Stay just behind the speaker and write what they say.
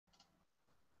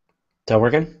that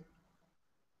working?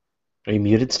 Are you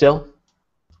muted still?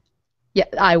 Yeah,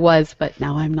 I was, but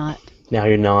now I'm not. Now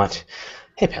you're not.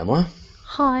 Hey, Pamela.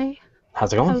 Hi.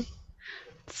 How's it going? How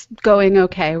it's going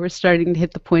okay. We're starting to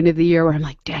hit the point of the year where I'm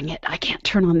like, dang it, I can't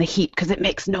turn on the heat because it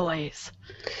makes noise.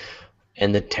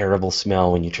 And the terrible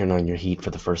smell when you turn on your heat for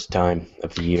the first time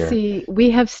of the year. See, we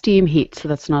have steam heat, so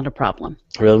that's not a problem.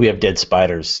 Really, we have dead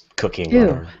spiders cooking on Ew.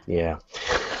 our, yeah.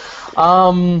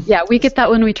 Um, Yeah, we get that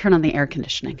when we turn on the air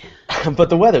conditioning. but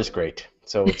the weather's great.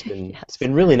 So it's Yes.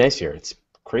 been really nice here. It's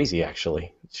crazy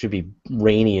actually. It should be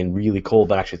rainy and really cold,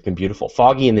 but actually it's been beautiful.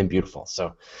 Foggy and then beautiful.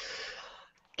 So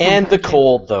and the Comforting.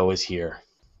 cold though is here.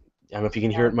 I don't know if you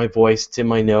can hear it in my voice. It's in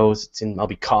my nose. I'll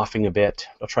be coughing a bit.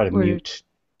 I'll try to We're mute.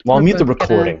 Well, I'll we're mute the both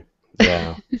gonna recording.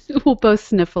 Yeah. we'll both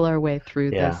sniffle our way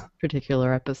through this Yeah.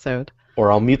 particular episode.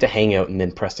 Or I'll mute the Hangout and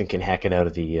then Preston can hack it out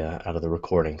of the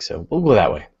recording. So we'll go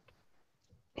that way.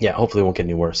 Yeah, hopefully it won't get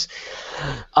any worse.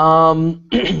 Um,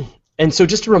 and so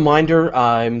just a reminder,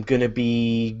 I'm gonna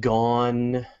be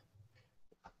gone.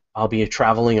 I'll be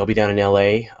traveling. I'll be down in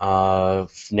LA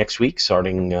next week,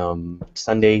 starting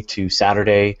Sunday to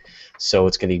Saturday. So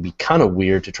it's going to be kind of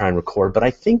weird to try and record, but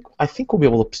I think we'll be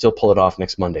able to still pull it off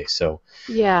next Monday. So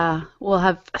Yeah, we'll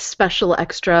have a special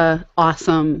extra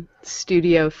awesome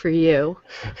studio for you.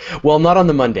 well, not on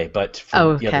the Monday, but for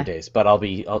Oh, the other okay. days. But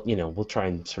we'll try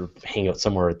and sort of hang out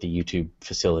somewhere at the YouTube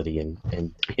facility, and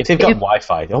if they've got If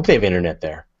Wi-Fi, I hope they have internet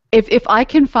there. if I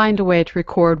can find a way to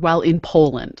record while in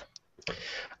Poland.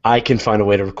 I can find a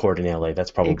way to record in LA. That's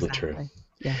probably true. Exactly.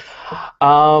 Yes.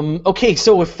 Okay,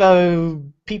 so if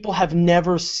people have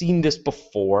never seen this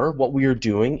before, what we are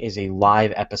doing is a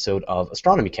live episode of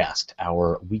Astronomy Cast,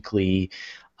 our weekly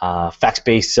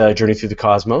facts-based journey through the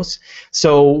cosmos.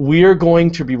 So we're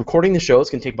going to be recording the show. It's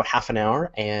going to take about half an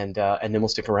hour, and then we'll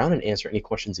stick around and answer any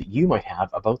questions that you might have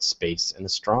about space and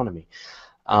astronomy.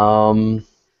 Um,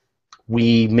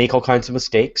 we make all kinds of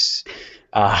mistakes.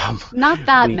 Um, Not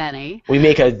that we many. we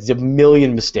make a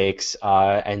million mistakes,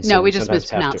 and so No, we we just sometimes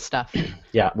have to. mispronounce stuff.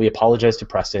 Yeah, we apologize to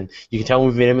Preston. You can tell when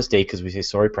we've made a mistake because we say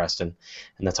sorry, Preston,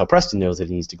 and that's how Preston knows that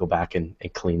he needs to go back and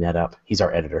clean that up. He's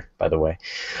our editor, by the way.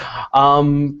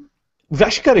 Um, we've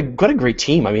actually got a great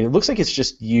team. I mean, it looks like it's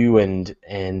just you and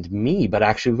me, but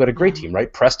actually we've got a great Yeah. team,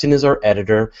 right? Preston is our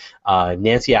editor.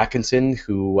 Nancy Atkinson,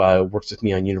 who works with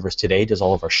me on Universe Today, does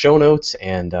all of our show notes,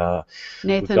 and we've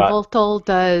Nathan got Voltel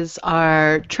does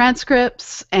our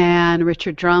transcripts, and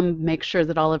Richard Drum makes sure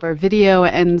that all of our video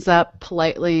ends up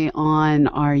politely on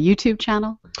our YouTube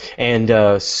channel.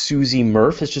 And Susie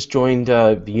Murph has just joined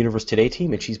the Universe Today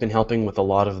team, and she's been helping with a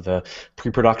lot of the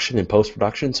pre-production and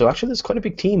post-production. So actually, there's quite a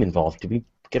big team involved. Did we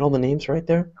get all the names right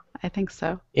there? I think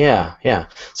so. Yeah, yeah.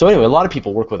 So anyway, a lot of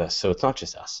people work with us, so it's not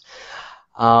just us.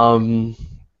 Um,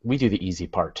 we do the easy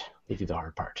part. They do the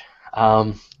hard part.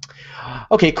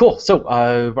 Okay, cool. So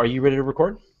are you ready to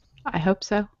record? I hope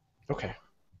so. Okay.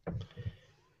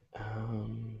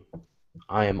 Um,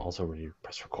 I am also ready to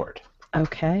press record.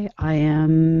 Okay, I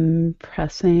am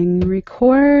pressing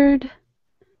record.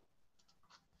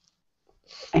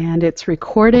 And it's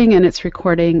recording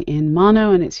in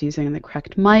mono, and it's using the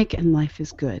correct mic, and life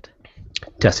is good.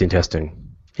 Testing, testing.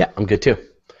 Yeah, I'm good too.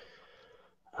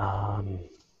 Um,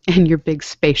 And your big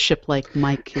spaceship-like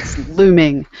mic is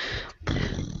looming.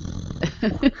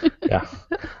 yeah.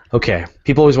 Okay.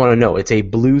 People always want to know. It's a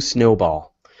blue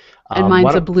snowball. And Why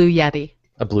mine's a don't, blue Yeti.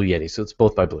 a blue Yeti. So it's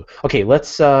both by blue. Okay.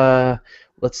 Let's. I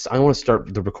want to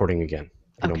start the recording again.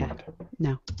 If you don't Okay. mind.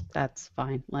 No, that's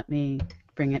fine. Let me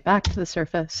bring it back to the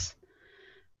surface.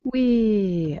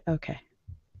 Okay.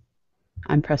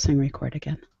 I'm pressing record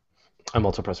again. I'm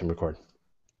also pressing record.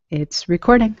 It's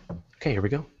recording. Okay. Here we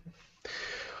go.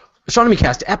 Astronomy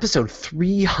Cast, episode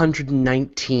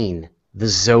 319, the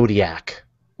Zodiac.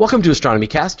 Welcome to Astronomy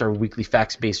Cast, our weekly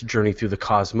facts-based journey through the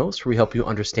cosmos, where we help you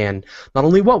understand not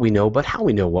only what we know, but how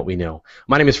we know what we know.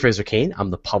 My name is Fraser Kane. I'm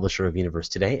the publisher of Universe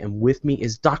Today, and with me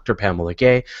is Dr. Pamela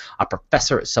Gay, a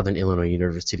professor at Southern Illinois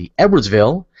University,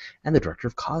 Edwardsville, and the director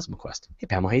of CosmoQuest. Hey,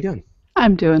 Pamela, how you doing?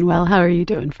 I'm doing well. How are you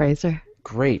doing, Fraser?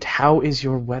 Great. How is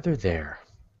your weather there?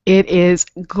 It is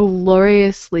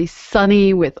gloriously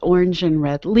sunny with orange and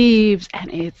red leaves,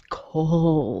 and it's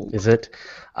cold. Is it?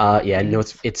 Yeah, no,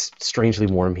 it's strangely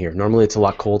warm here. Normally it's a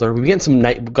lot colder. We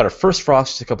got our first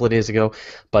frost just a couple of days ago,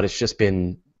 but it's just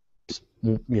been,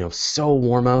 so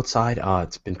warm outside.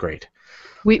 It's been great.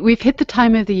 We've hit the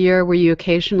time of the year where you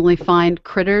occasionally find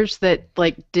critters that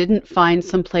didn't find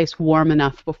someplace warm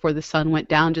enough before the sun went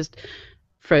down, just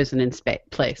frozen in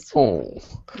place. Oh,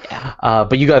 Yeah,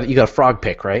 but you got a frog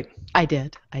pick, right? I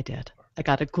did. I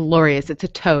got a glorious. It's a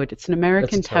toad. It's an That's a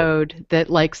American toad. toad that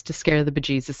likes to scare the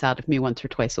bejesus out of me once or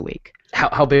twice a week.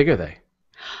 How big are they?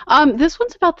 This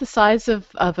one's about the size of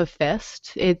a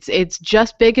fist. It's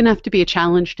just big enough to be a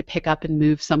challenge to pick up and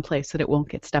move someplace that it won't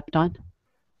get stepped on.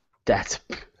 That's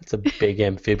a big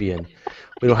amphibian.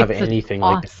 We don't have It's an anything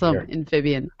like that awesome here.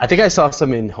 amphibian. I think I saw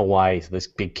some in Hawaii, this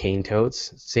big cane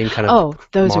toads, same kind of Oh,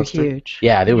 those are monster. huge.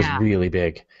 Yeah, it was Yeah. really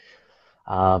big.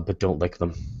 But don't lick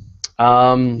them.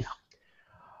 Um,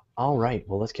 all right,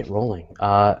 well, let's get rolling.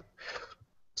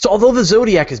 So although the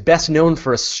Zodiac is best known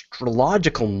for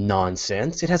astrological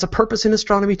nonsense, it has a purpose in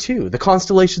astronomy too. The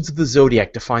constellations of the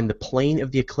Zodiac define the plane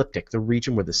of the ecliptic, the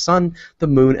region where the sun, the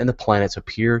moon, and the planets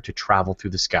appear to travel through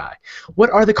the sky.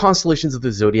 What are the constellations of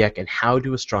the Zodiac, and how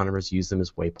do astronomers use them as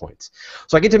waypoints?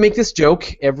 So I get to make this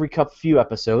joke every few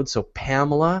episodes. So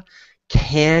Pamela,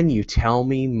 can you tell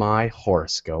me my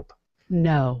horoscope?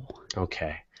 No.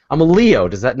 Okay. I'm a Leo.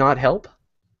 Does that not help?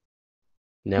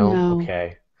 No? No.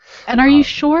 Okay. And are you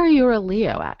sure you're a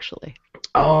Leo, actually?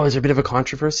 Oh, is there a bit of a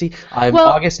controversy? I'm Well,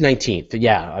 August 19th.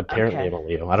 Yeah, apparently I'm okay. a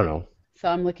Leo. I don't know. So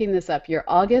I'm looking this up. You're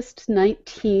August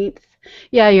 19th.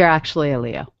 Yeah, you're actually a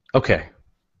Leo. Okay.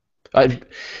 Uh,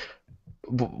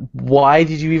 why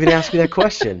did you even ask me that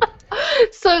question?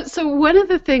 So one of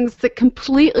the things that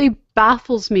completely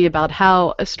baffles me about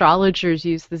how astrologers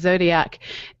use the zodiac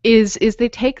is they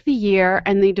take the year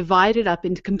and they divide it up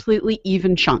into completely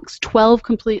even chunks, 12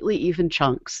 completely even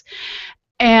chunks.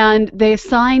 And they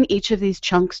assign each of these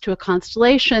chunks to a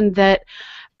constellation that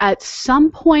at some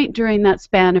point during that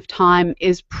span of time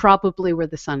is probably where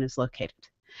the sun is located.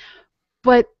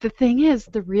 But the thing is,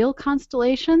 the real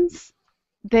constellations,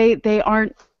 they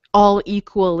aren't all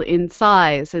equal in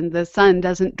size, and the sun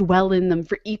doesn't dwell in them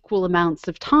for equal amounts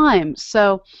of time.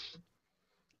 So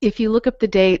if you look up the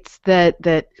dates that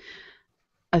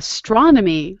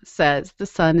astronomy says the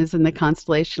sun is in the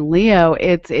constellation Leo,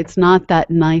 it's not that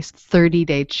nice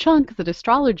 30-day chunk that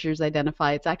astrologers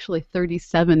identify. It's actually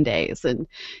 37 days, and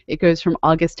it goes from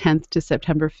August 10th to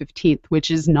September 15th, which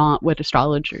is not what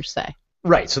astrologers say.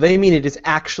 Right, so they mean it is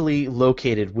actually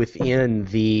located within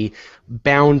the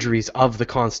boundaries of the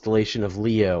constellation of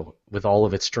Leo with all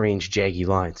of its strange jaggy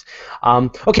lines.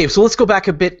 Okay, so let's go back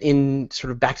a bit in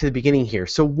sort of back to the beginning here.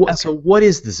 So what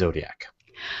is the Zodiac?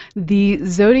 The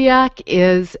zodiac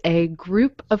is a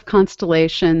group of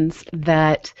constellations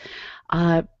that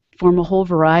form a whole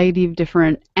variety of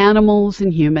different animals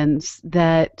and humans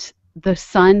that the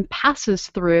sun passes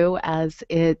through as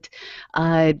it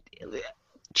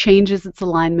changes its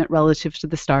alignment relative to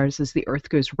the stars as the Earth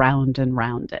goes round and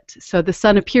round it. So the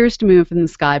sun appears to move in the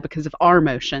sky because of our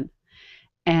motion.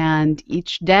 And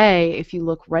each day, if you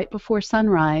look right before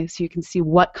sunrise, you can see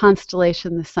what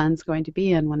constellation the sun's going to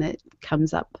be in when it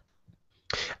comes up.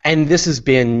 And this has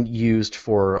been used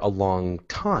for a long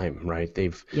time, right?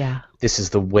 Yeah. This is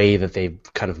the way that they've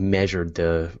kind of measured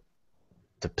the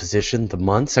position, the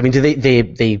months. I mean, so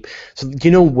do you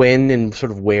know when and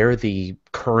sort of where the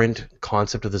current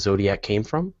concept of the Zodiac came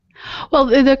from? Well,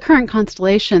 the current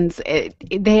constellations,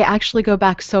 they actually go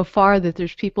back so far that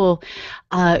there's people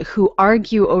who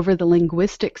argue over the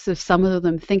linguistics of some of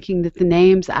them, thinking that the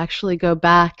names actually go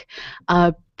back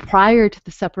prior to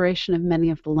the separation of many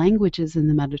of the languages in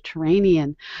the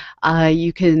Mediterranean.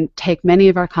 You can take many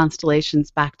of our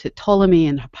constellations back to Ptolemy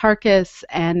and Hipparchus,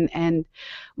 and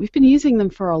we've been using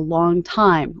them for a long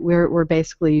time. We're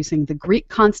basically using the Greek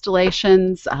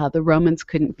constellations. The Romans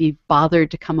couldn't be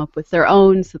bothered to come up with their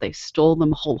own, so they stole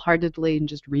them wholeheartedly and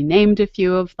just renamed a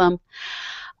few of them.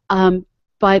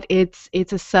 But it's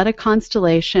a set of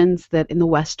constellations that in the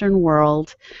Western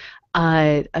world,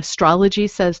 astrology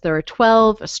says there are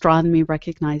 12, astronomy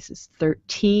recognizes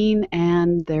 13,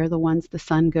 and they're the ones the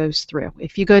sun goes through.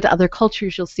 If you go to other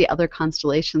cultures, you'll see other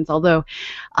constellations, although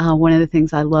one of the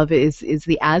things I love is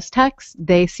the Aztecs.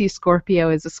 They see Scorpio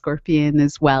as a scorpion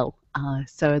as well.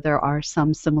 So there are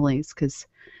some similes, because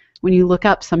when you look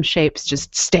up, some shapes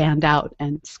just stand out,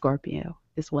 and Scorpio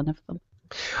is one of them.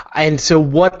 And so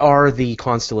what are the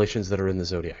constellations that are in the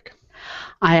Zodiac?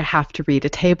 I have to read a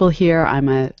table here. I'm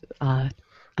a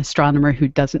astronomer who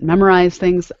doesn't memorize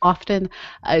things often.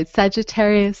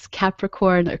 Sagittarius,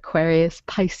 Capricorn, Aquarius,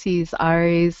 Pisces,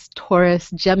 Aries, Taurus,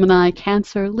 Gemini,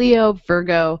 Cancer, Leo,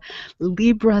 Virgo,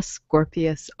 Libra,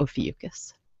 Scorpius,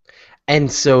 Ophiuchus.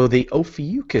 And so the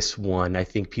Ophiuchus one, I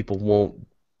think people won't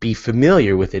be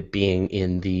familiar with it being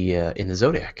in the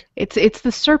Zodiac. It's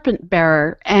the serpent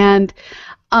bearer, and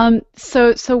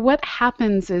so what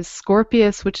happens is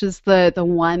Scorpius, which is the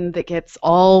one that gets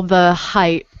all the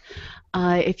hype,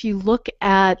 If you look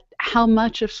at how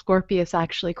much of Scorpius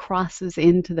actually crosses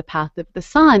into the path of the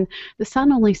sun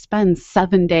only spends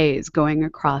 7 days going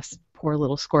across poor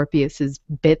little Scorpius's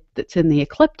bit that's in the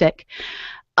ecliptic.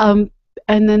 Um,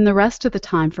 and then the rest of the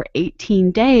time, for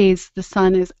 18 days, the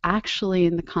sun is actually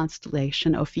in the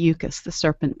constellation Ophiuchus, the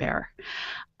serpent bearer.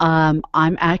 I'm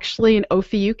actually an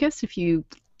Ophiuchus. If you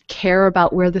care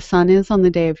about where the sun is on the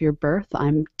day of your birth,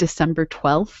 I'm December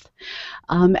 12th.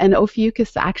 And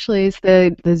Ophiuchus actually is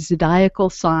the zodiacal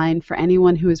sign for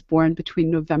anyone who is born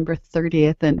between November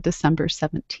 30th and December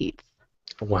 17th.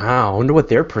 Wow, I wonder what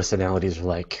their personalities are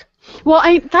like.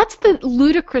 Well, that's the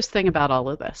ludicrous thing about all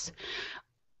of this.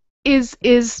 Is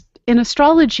in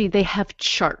astrology they have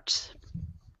charts.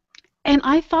 And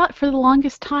I thought for the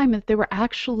longest time that they were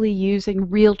actually using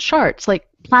real charts, like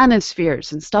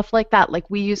planispheres and stuff like that, like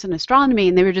we use in astronomy,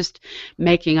 and they were just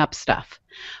making up stuff.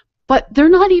 But they're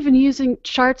not even using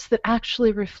charts that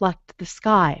actually reflect the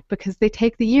sky, because they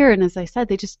take the year, and as I said,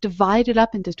 they just divide it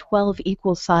up into 12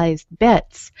 equal-sized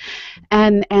bits.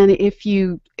 And if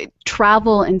you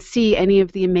travel and see any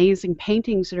of the amazing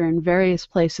paintings that are in various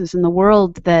places in the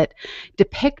world that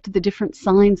depict the different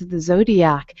signs of the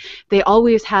zodiac, they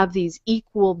always have these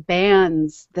equal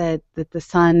bands that the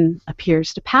sun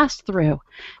appears to pass through,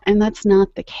 and that's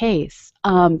not the case.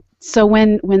 So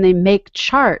when they make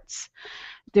charts,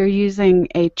 they're using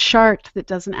a chart that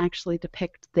doesn't actually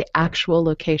depict the actual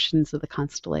locations of the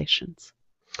constellations.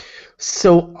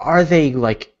 So are they,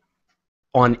 like,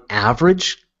 on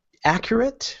average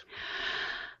accurate?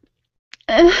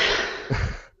 Right.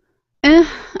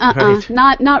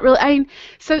 Not really. I mean,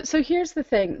 so here's the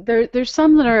thing. There's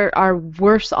some that are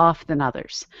worse off than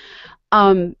others.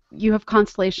 You have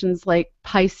constellations like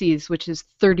Pisces, which is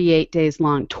 38 days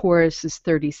long. Taurus is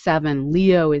 37.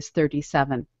 Leo is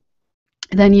 37.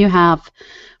 Then you have,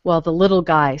 well, the little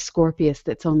guy, Scorpius,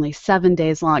 that's only 7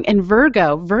 days long. And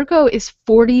Virgo is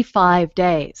 45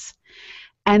 days.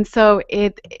 And so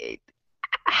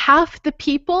half the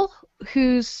people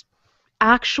whose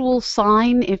actual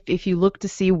sign, if you look to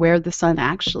see where the sun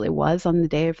actually was on the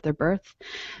day of their birth,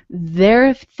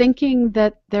 they're thinking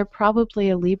that they're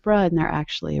probably a Libra and they're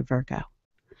actually a Virgo.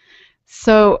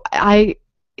 So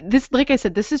like I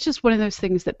said, this is just one of those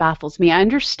things that baffles me. I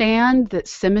understand that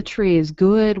symmetry is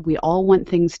good. We all want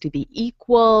things to be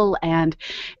equal, and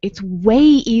it's way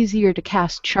easier to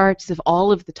cast charts if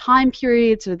all of the time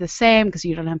periods are the same, because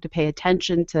you don't have to pay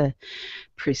attention to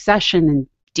precession and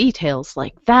details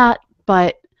like that.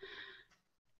 But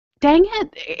dang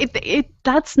it,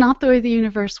 that's not the way the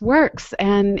universe works.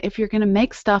 And if you're going to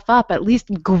make stuff up, at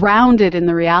least ground it in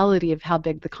the reality of how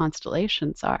big the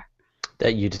constellations are.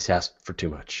 That you just asked for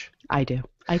too much. I do.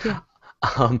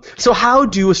 So how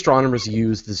do astronomers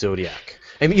use the zodiac?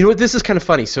 I mean, this is kind of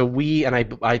funny. So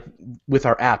I with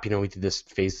our app, we did this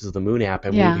Phases of the Moon app,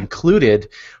 and we've included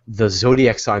the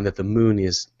zodiac sign that the moon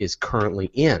is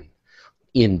currently in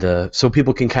so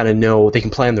people can kind of know, they can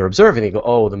plan their observing. They go,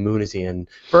 oh, the moon is in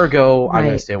Virgo. Right. I'm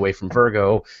going to stay away from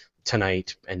Virgo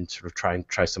tonight and sort of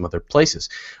try some other places.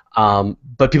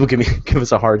 But people give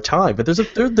us a hard time. But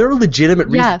there are legitimate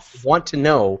reasons to want to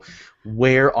know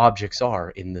where objects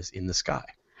are in the sky.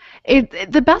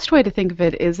 The best way to think of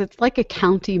it is it's like a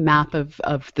county map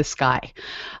of the sky.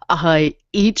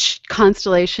 Each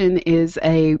constellation is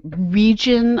a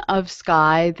region of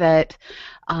sky that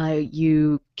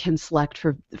you can select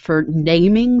for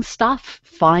naming stuff,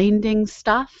 finding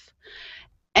stuff,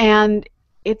 and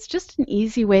it's just an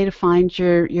easy way to find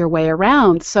your way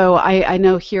around. So I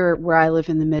know here where I live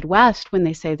in the Midwest, when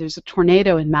they say there's a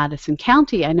tornado in Madison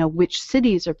County, I know which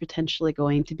cities are potentially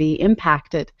going to be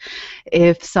impacted.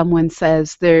 If someone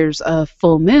says there's a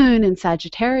full moon in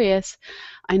Sagittarius,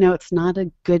 I know it's not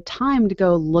a good time to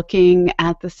go looking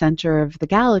at the center of the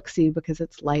galaxy, because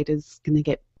its light is going to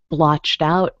get blotched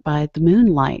out by the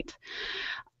moonlight.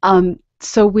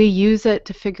 So we use it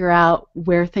to figure out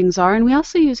where things are, and we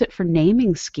also use it for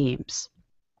naming schemes.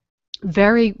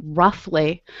 Very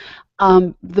roughly,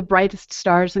 the brightest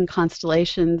stars and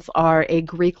constellations are a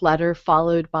Greek letter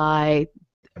followed by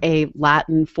a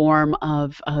Latin form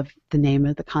of the name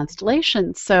of the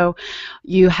constellation. So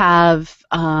you have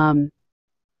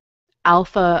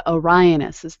Alpha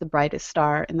Orionis is the brightest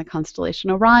star in the constellation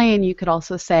Orion. You could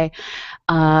also say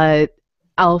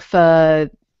Alpha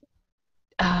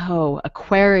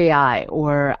Aquarii,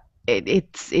 or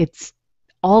it's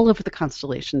all of the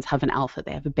constellations have an alpha.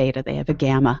 They have a beta, they have a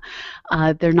gamma.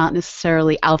 They're not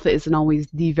necessarily, alpha isn't always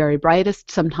the very brightest.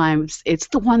 Sometimes it's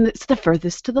the one that's the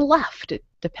furthest to the left. It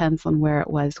Depends on where it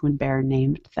was when Bayer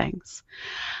named things.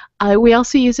 We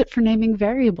also use it for naming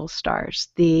variable stars.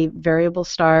 The variable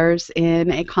stars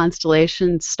in a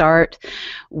constellation start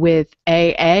with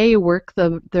AA, work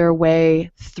their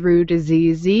way through to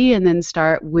ZZ, and then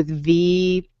start with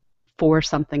V for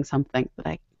something something that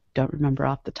I don't remember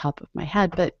off the top of my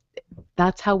head, but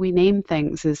that's how we name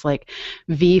things, is like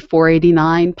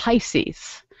V489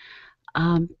 Pisces.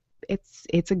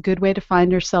 It's a good way to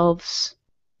find ourselves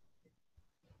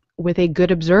with a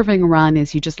good observing run,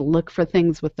 is you just look for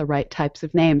things with the right types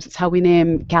of names. It's how we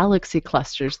name galaxy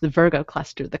clusters, the Virgo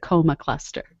cluster, the Coma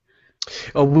cluster.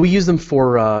 Oh, we use them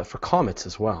for comets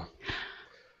as well.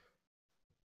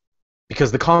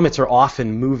 Because the comets are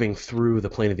often moving through the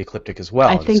plane of the ecliptic as well.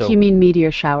 I think you mean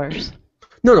meteor showers.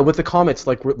 No, with the comets,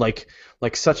 like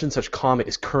such and such comet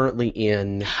is currently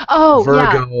in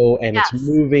Virgo, and it's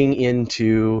moving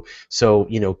into. So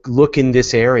look in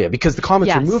this area because the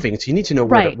comets are moving. So you need to know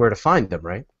where to find them,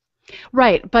 right?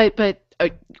 Right, but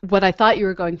what I thought you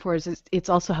were going for is it's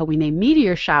also how we name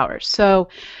meteor showers. So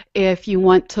if you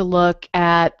want to look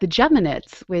at the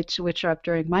Geminids, which are up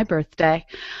during my birthday,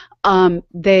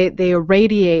 they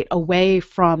irradiate away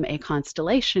from a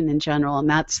constellation in general, and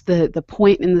that's the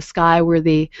point in the sky where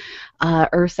the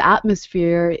Earth's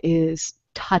atmosphere is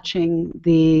touching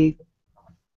the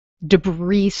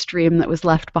debris stream that was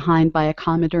left behind by a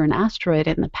comet or an asteroid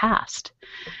in the past.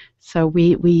 So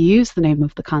we use the name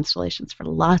of the constellations for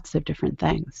lots of different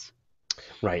things.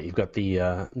 Right. You've got the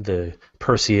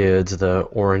Perseids, the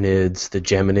Oranids, the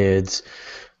Geminids,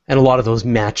 and a lot of those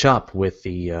match up with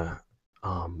the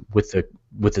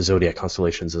Zodiac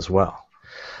constellations as well.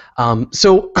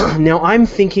 So now I'm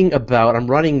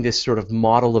running this sort of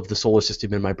model of the solar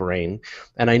system in my brain,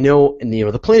 and I know,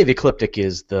 the plane of the ecliptic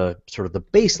is the sort of the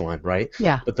baseline, right?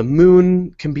 Yeah. But the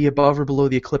moon can be above or below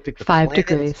the ecliptic. 5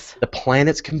 degrees. The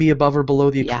planets can be above or below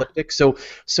the ecliptic. So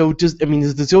is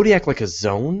the Zodiac like a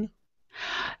zone?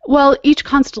 Well, each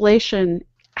constellation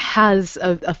has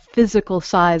a physical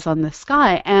size on the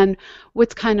sky, and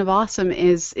what's kind of awesome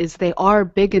is they are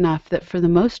big enough that for the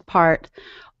most part,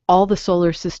 all the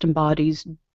solar system bodies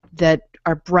that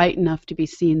are bright enough to be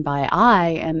seen by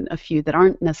eye, and a few that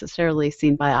aren't necessarily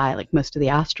seen by eye, like most of the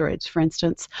asteroids, for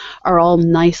instance, are all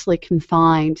nicely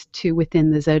confined to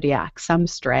within the zodiac. Some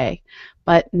stray,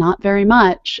 but not very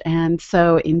much. And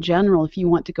so in general, if you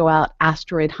want to go out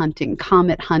asteroid hunting,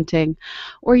 comet hunting,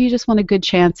 or you just want a good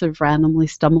chance of randomly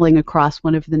stumbling across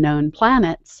one of the known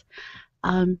planets,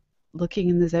 looking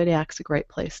in the zodiac's a great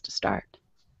place to start.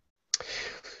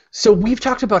 So we've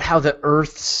talked about how the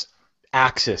Earth's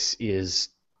axis is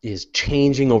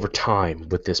changing over time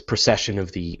with this precession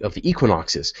of the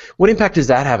equinoxes. What impact is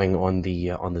that having on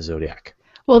the zodiac?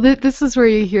 Well, this is where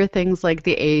you hear things like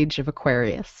the age of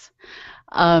Aquarius.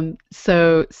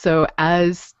 So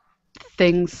as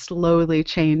things slowly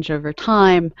change over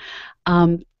time,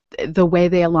 the way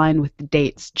they align with the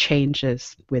dates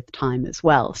changes with time as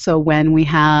well. So when we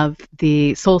have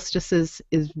the solstices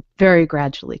is very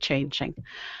gradually changing.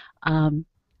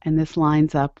 And this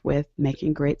lines up with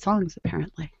making great songs,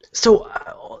 apparently. So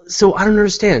I don't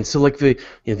understand. So like the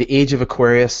age of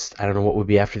Aquarius, I don't know what would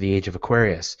be after the age of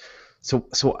Aquarius. So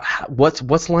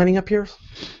what's lining up here?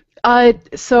 My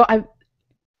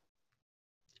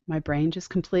brain just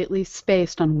completely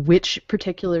spaced on which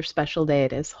particular special day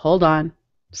it is. Hold on.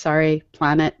 Sorry,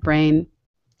 planet, brain,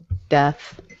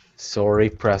 death. Sorry,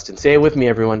 Preston. Say it with me,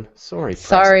 everyone. Sorry, Preston.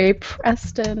 Sorry,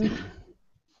 Preston.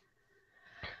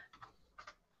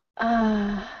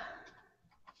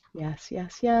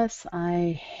 Yes.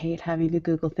 I hate having to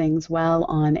Google things while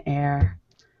on air.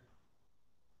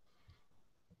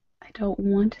 I don't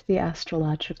want the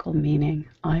astrological meaning.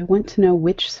 I want to know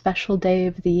which special day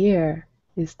of the year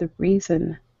is the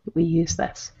reason that we use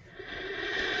this.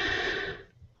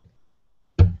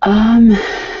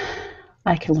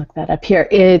 I can look that up here.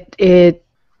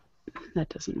 That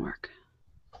doesn't work.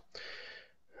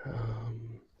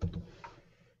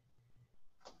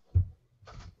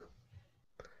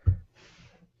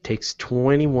 Takes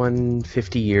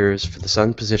 2150 years for the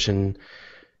sun position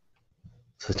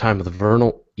to the time of the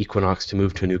vernal equinox to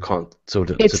move to a new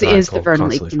It is the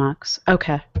vernal equinox.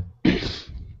 Okay.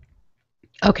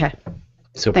 Okay.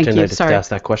 So pretend I just asked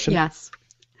that question? Yes.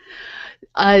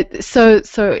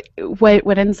 So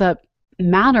what ends up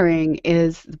mattering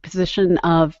is the position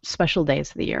of special days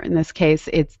of the year. In this case,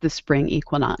 it's the spring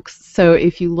equinox. So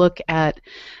if you look at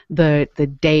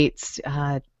the dates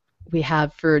we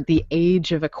have for the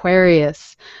age of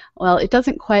Aquarius, well, it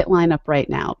doesn't quite line up right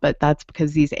now, but that's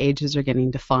because these ages are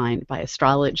getting defined by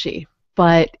astrology.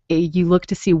 but you look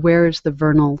to see where is the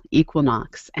vernal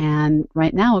equinox. And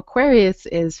right now, Aquarius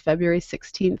is February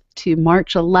 16th to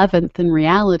March 11th in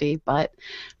reality, but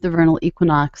the vernal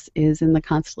equinox is in the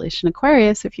constellation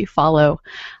Aquarius if you follow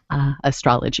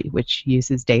astrology, which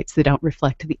uses dates that don't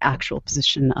reflect the actual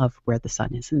position of where the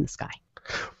sun is in the sky.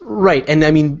 Right, and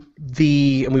I mean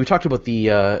and we talked about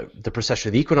the precession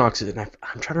of the equinoxes, and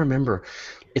I'm trying to remember.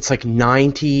 It's like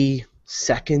 90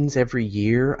 seconds every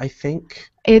year, I think.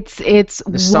 It's There's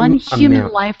one some human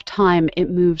amount. lifetime. It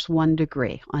moves 1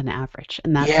 degree on average,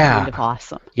 and that's kind Yeah, of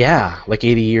awesome. yeah, like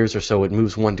 80 years or so, it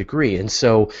moves 1 degree, and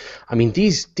so I mean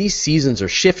these seasons are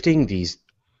shifting.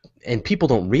 And people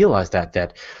don't realize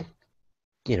that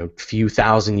few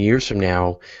thousand years from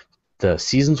now, the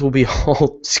seasons will be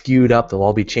all skewed up. They'll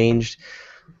all be changed.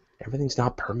 Everything's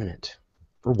not permanent.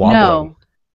 We're wobbling.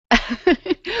 No,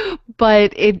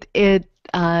 but it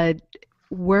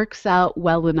works out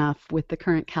well enough with the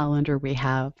current calendar we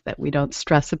have that we don't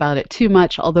stress about it too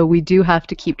much, although we do have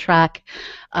to keep track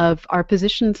of our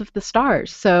positions of the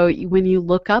stars. So when you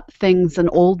look up things in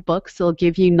old books, they'll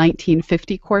give you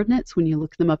 1950 coordinates. When you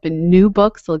look them up in new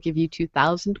books, they'll give you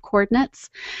 2000 coordinates.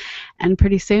 And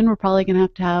pretty soon we're probably going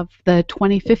to have the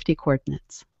 2050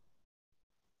 coordinates.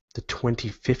 The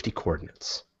 2050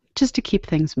 coordinates. Just to keep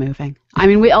things moving. I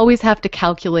mean, we always have to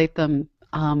calculate them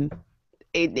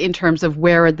in terms of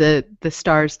where are the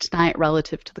stars tonight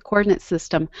relative to the coordinate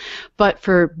system. But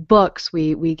for books,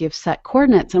 we give set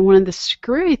coordinates. And one of the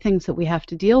screwy things that we have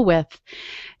to deal with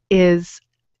is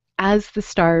as the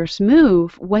stars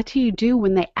move, what do you do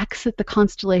when they exit the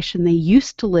constellation they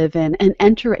used to live in and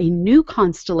enter a new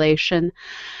constellation,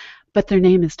 but their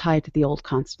name is tied to the old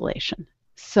constellation?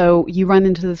 So you run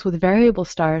into this with variable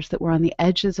stars that were on the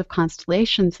edges of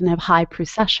constellations and have high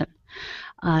precession.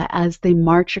 As they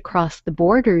march across the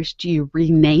borders, do you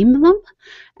rename them?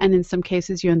 And in some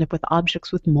cases, you end up with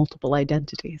objects with multiple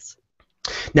identities.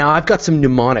 Now, I've got some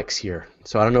mnemonics here,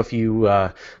 so I don't know if you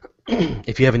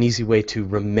if you have an easy way to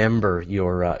remember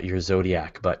your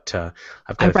zodiac, but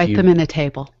I've got I write them in a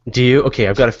table. Do you? Okay,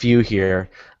 I've got a few here.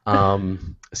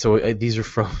 So these are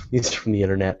from the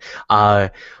internet.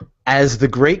 As the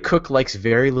great cook likes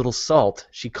very little salt,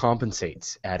 she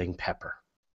compensates, adding pepper.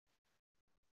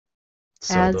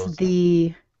 So As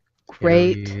the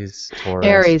great Aries, Taurus.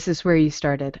 Aries is where you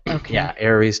started. Okay. Yeah,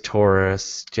 Aries,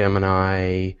 Taurus,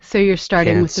 Gemini. So you're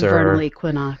starting Cancer. with the vernal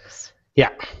equinox. Yeah.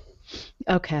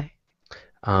 Okay.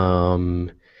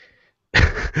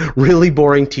 Really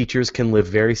boring teachers can live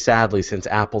very sadly since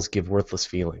apples give worthless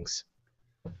feelings.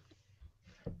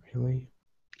 Really?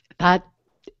 That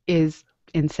is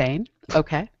insane.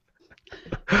 Okay.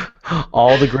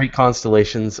 All the great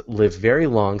constellations live very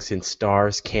long since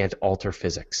stars can't alter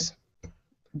physics.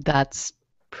 That's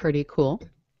pretty cool.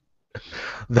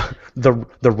 The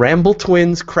Ramble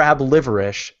twins, crab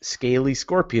liverish, scaly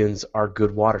scorpions are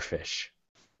good waterfish.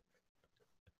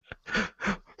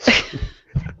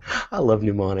 I love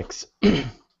mnemonics.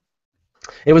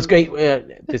 It was great.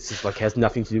 This is has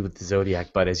nothing to do with the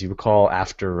zodiac, but as you recall,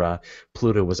 after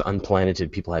Pluto was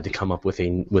unplaneted, people had to come up with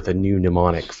a new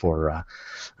mnemonic for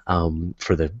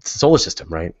the solar system,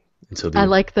 right? And so I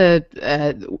like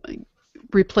the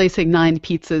replacing 9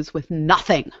 pizzas with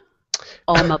nothing.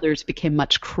 All mothers became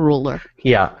much crueler.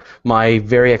 Yeah, my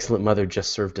very excellent mother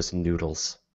just served us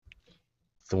noodles.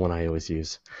 It's the one I always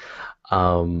use.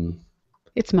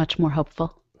 It's much more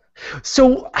hopeful.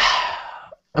 So,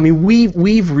 I mean,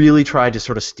 we've really tried to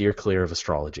sort of steer clear of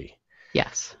astrology.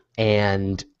 Yes.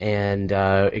 And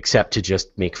except to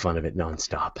just make fun of it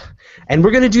nonstop. And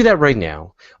we're going to do that right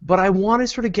now. But I want to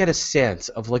sort of get a sense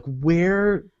of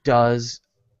where does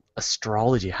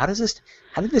astrology? How did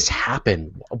this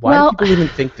happen? Why do people even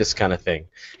think this kind of thing?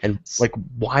 And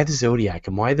why the zodiac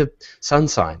and why the sun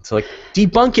sign? So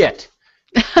debunk it.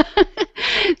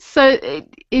 So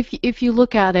if you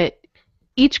look at it,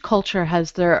 each culture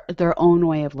has their own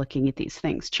way of looking at these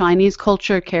things. Chinese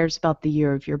culture cares about the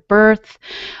year of your birth.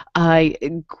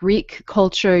 Greek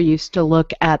culture used to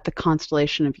look at the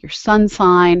constellation of your sun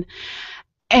sign.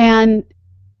 And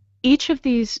each of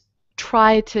these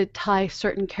try to tie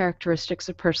certain characteristics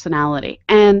of personality.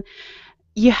 And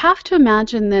you have to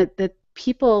imagine that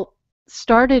people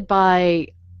started by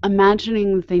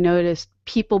imagining that they noticed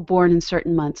people born in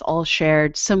certain months all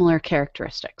shared similar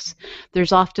characteristics.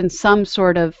 There's often some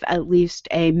sort of, at least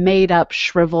a made-up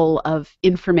shrivel of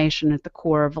information at the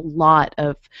core of a lot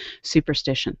of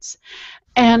superstitions.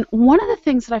 And one of the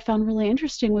things that I found really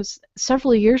interesting was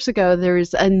several years ago, there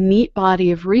was a neat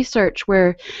body of research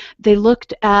where they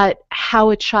looked at how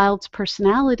a child's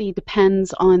personality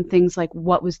depends on things like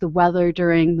what was the weather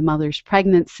during the mother's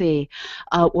pregnancy,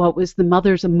 what was the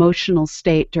mother's emotional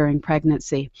state during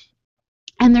pregnancy.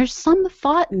 And there's some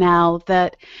thought now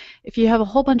that if you have a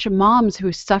whole bunch of moms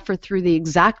who suffer through the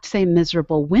exact same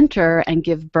miserable winter and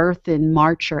give birth in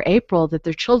March or April, that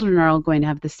their children are all going to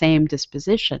have the same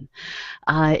disposition.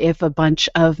 If a bunch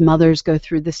of mothers go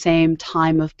through the same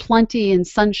time of plenty and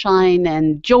sunshine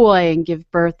and joy and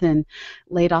give birth in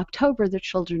late October, their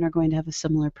children are going to have a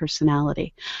similar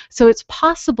personality. So it's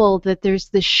possible that there's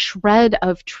this shred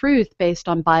of truth based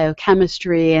on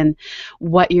biochemistry and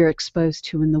what you're exposed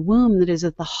to in the womb that is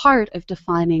at the heart of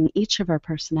defining each of our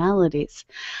personalities.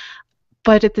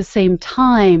 But at the same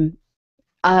time,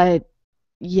 then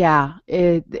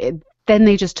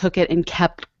they just took it and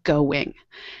kept going.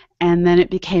 And then it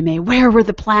became where were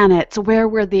the planets? Where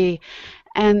were the...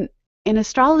 And in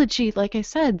astrology, like I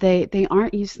said, they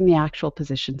aren't using the actual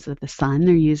positions of the sun.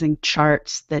 They're using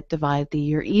charts that divide the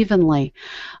year evenly.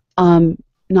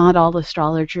 Not all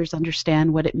astrologers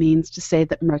understand what it means to say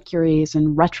that Mercury is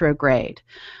in retrograde.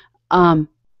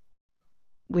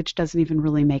 Which doesn't even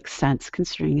really make sense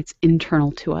considering it's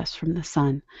internal to us from the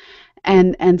sun.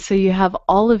 And so you have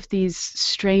all of these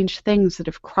strange things that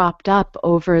have cropped up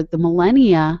over the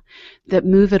millennia that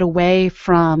move it away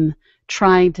from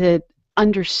trying to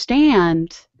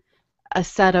understand a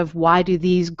set of why do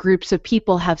these groups of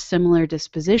people have similar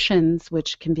dispositions,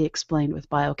 which can be explained with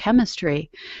biochemistry,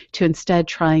 to instead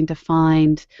trying to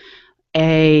find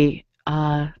a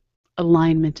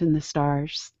alignment in the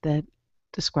stars that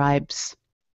describes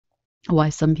why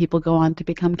some people go on to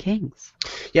become kings.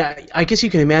 Yeah, I guess you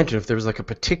can imagine if there was like a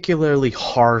particularly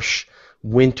harsh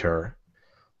winter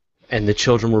and the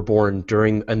children were born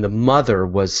during, and the mother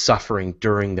was suffering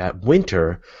during that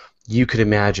winter, you could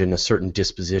imagine a certain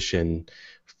disposition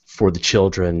for the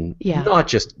children, not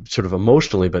just sort of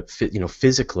emotionally, but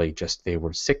physically, just they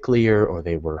were sicklier or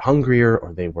they were hungrier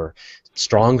or they were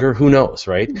stronger, who knows,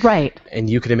 right? Right. And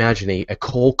you could imagine a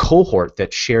whole cohort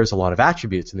that shares a lot of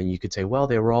attributes, and then you could say, well,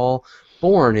 they were all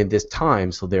born in this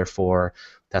time, so therefore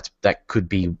that could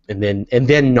be, and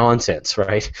then nonsense,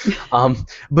 right?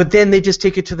 But then they just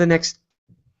take it to the next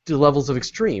levels of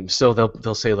extreme. So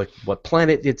they'll say like what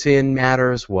planet it's in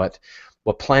matters, what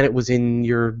planet was in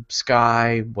your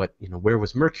sky, where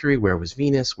was Mercury, where was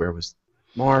Venus, where was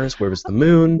Mars, where was the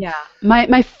moon. Yeah.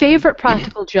 My favorite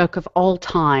practical joke of all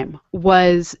time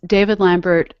was David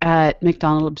Lambert at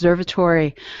McDonald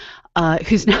Observatory,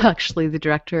 who's now actually the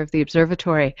director of the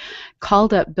observatory,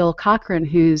 called up Bill Cochran,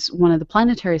 who's one of the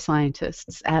planetary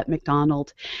scientists at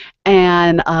McDonald,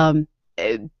 and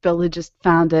Bill had just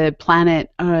found a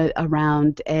planet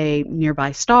around a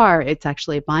nearby star. It's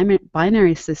actually a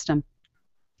binary system.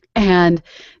 And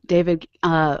David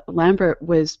Lambert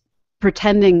was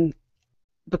pretending,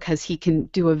 because he can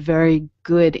do a very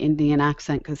good Indian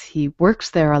accent because he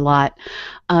works there a lot,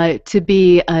 to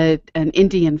be an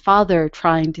Indian father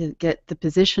trying to get the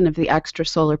position of the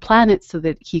extrasolar planets so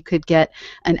that he could get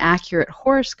an accurate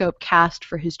horoscope cast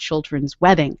for his children's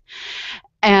wedding.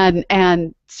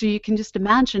 And so you can just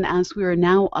imagine, as we are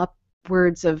now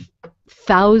upwards of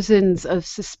thousands of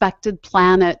suspected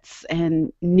planets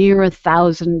and near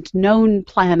 1,000 known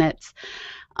planets,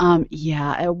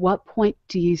 at what point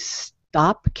do you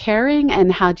stop caring,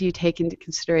 and how do you take into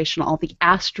consideration all the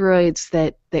asteroids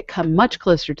that come much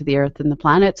closer to the Earth than the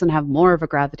planets and have more of a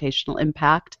gravitational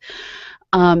impact?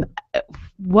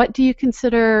 What do you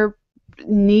consider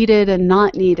needed and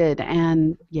not needed?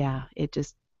 And it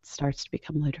just starts to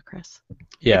become ludicrous.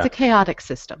 Yeah. It's a chaotic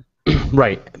system.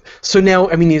 Right. So now,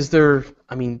 is there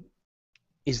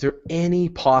any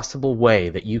possible way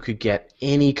that you could get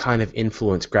any kind of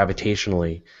influence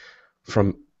gravitationally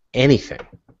from anything?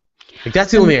 Like,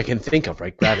 that's the only thing I can think of,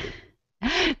 right? Gravity.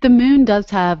 The moon does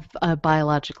have a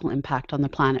biological impact on the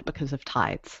planet because of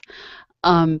tides.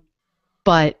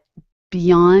 But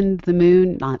beyond the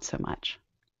moon, not so much.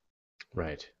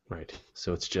 Right.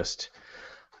 So it's just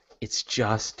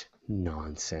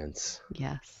nonsense.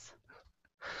 Yes.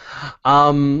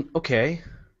 Okay.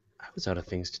 I was out of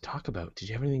things to talk about. Did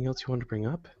you have anything else you wanted to bring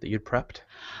up that you'd prepped?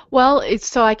 Well,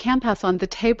 so I can pass on. The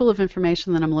table of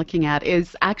information that I'm looking at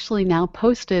is actually now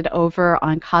posted over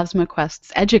on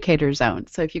CosmoQuest's Educator Zone.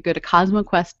 So if you go to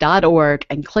cosmoquest.org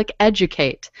and click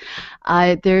Educate,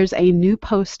 there's a new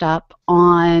post up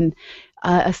on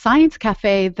a science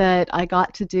cafe that I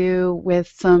got to do with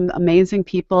some amazing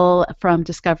people from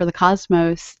Discover the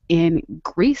Cosmos in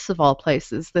Greece, of all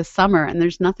places, this summer. And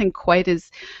there's nothing quite as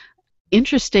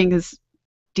interesting as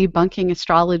debunking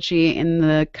astrology in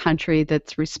the country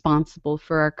that's responsible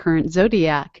for our current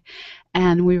zodiac.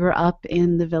 And we were up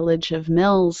in the village of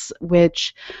Mills,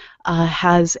 which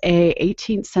has a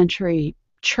 18th century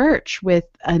church with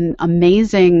an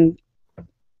amazing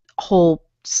whole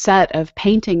set of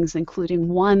paintings, including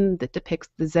one that depicts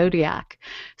the zodiac.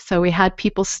 So we had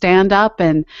people stand up,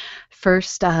 and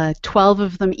first 12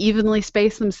 of them evenly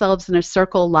space themselves in a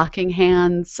circle, locking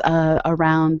hands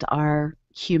around our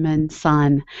human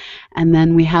sun. And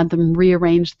then we had them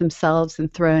rearrange themselves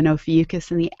and throw an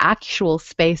Ophiuchus in the actual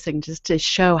spacing, just to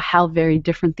show how very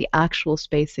different the actual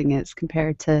spacing is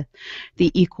compared to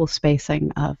the equal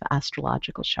spacing of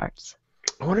astrological charts.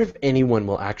 I wonder if anyone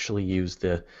will actually use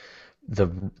the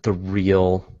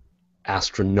real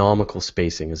astronomical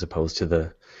spacing as opposed to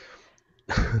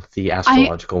the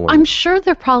astrological one. I'm sure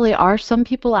there probably are some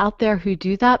people out there who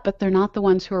do that, but they're not the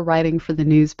ones who are writing for the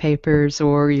newspapers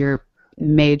or your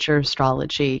major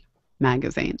astrology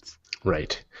magazines.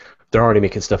 Right. They're already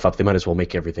making stuff up. They might as well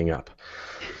make everything up.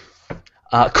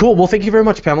 Cool. Well, thank you very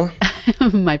much, Pamela.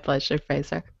 My pleasure,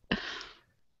 Fraser.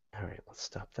 All right, let's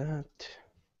stop that.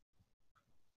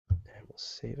 And we'll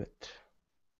save it.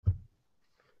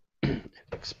 And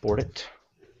export it.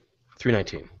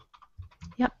 319.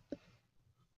 Yep.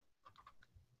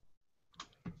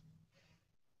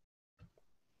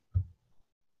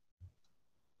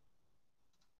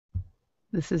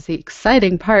 This is the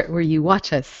exciting part where you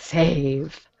watch us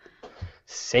save.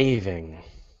 Saving.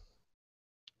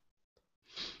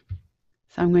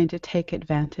 So I'm going to take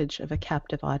advantage of a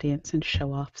captive audience and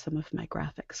show off some of my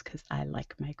graphics because I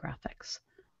like my graphics.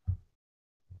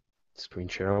 Screen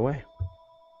share away.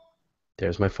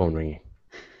 There's my phone ringing.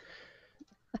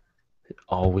 It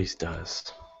always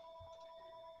does.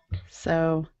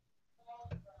 So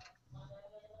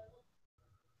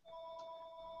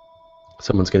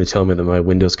someone's going to tell me that my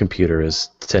Windows computer is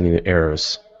sending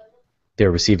errors.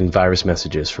 They're receiving virus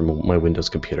messages from my Windows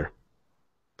computer.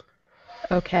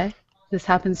 Okay. This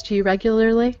happens to you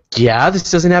regularly? Yeah, this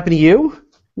doesn't happen to you?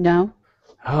 No.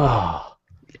 Oh.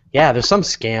 Yeah, there's some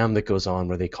scam that goes on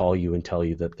where they call you and tell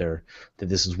you that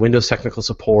this is Windows technical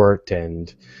support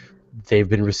and they've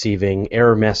been receiving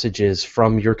error messages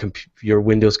from your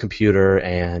Windows computer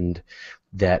and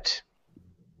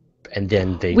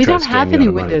then they We try don't to scam have you any out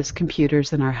of money. Windows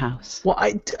computers in our house. Well,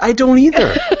 I don't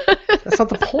either. That's not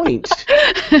the point.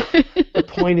 The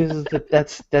point is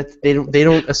that they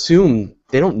don't assume,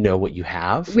 they don't know what you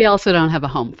have. We also don't have a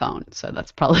home phone, so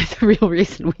that's probably the real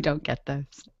reason we don't get those.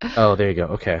 Oh, there you go.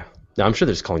 Okay. Now, I'm sure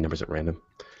they're just calling numbers at random.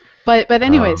 But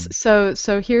anyways, so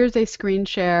here's a screen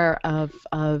share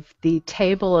of the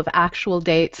table of actual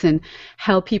dates and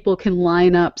how people can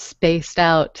line up spaced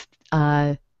out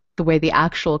the way the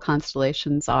actual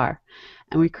constellations are.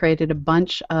 And we created a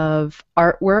bunch of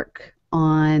artwork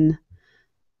on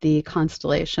the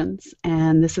constellations,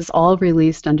 and this is all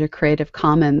released under Creative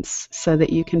Commons so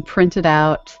that you can print it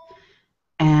out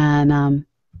and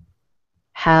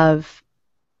have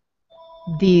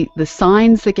the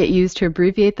signs that get used to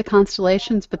abbreviate the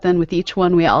constellations, but then with each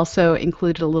one we also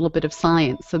included a little bit of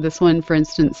science. So this one, for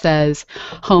instance, says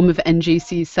home of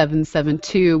NGC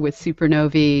 772 with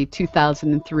supernovae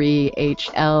 2003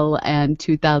 HL and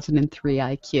 2003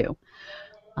 IQ.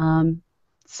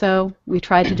 So we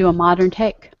tried to do a modern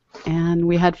take, and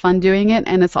we had fun doing it,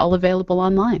 and it's all available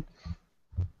online.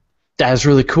 That is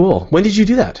really cool. When did you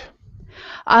do that?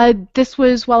 This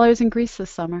was while I was in Greece this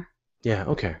summer. Yeah,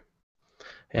 okay.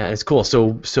 Yeah, it's cool.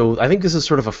 So I think this is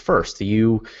sort of a first.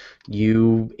 You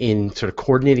in sort of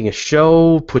coordinating a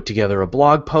show, put together a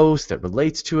blog post that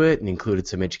relates to it and included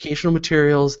some educational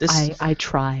materials. I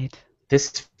tried.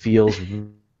 This feels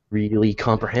really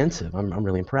comprehensive. I'm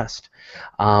really impressed.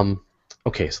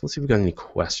 Okay, so let's see if we've got any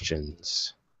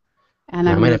questions. And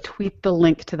I'm going to tweet the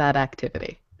link to that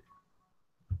activity.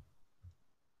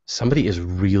 Somebody is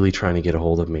really trying to get a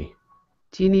hold of me.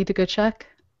 Do you need to go check?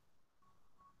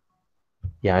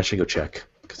 Yeah, I should go check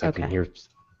because I can hear.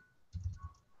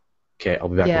 Okay, I'll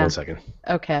be back in 1 second.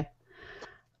 Okay.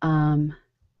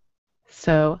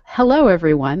 So, hello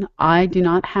everyone. I do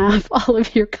not have all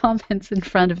of your comments in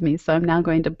front of me, so I'm now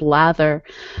going to blather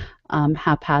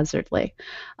haphazardly.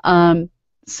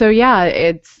 So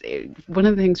yeah, one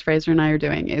of the things Fraser and I are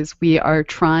doing is we are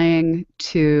trying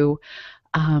to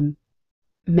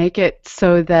make it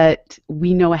so that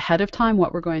we know ahead of time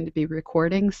what we're going to be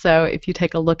recording. So if you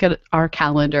take a look at our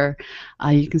calendar,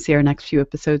 you can see our next few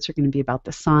episodes are going to be about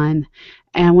the sun.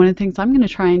 And one of the things I'm going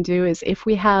to try and do is if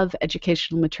we have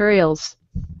educational materials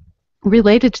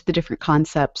related to the different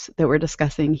concepts that we're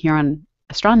discussing here on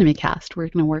Astronomy Cast, we're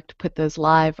going to work to put those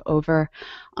live over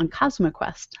on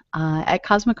CosmoQuest. At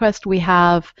CosmoQuest, we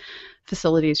have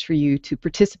facilities for you to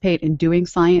participate in doing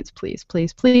science. Please,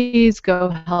 please, please go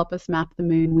help us map the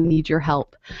moon. We need your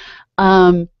help.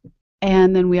 And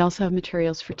then we also have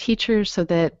materials for teachers so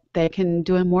that they can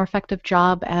do a more effective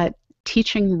job at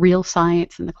teaching real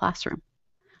science in the classroom.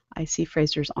 I see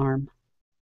Fraser's arm.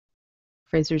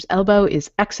 Fraser's elbow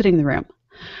is exiting the room.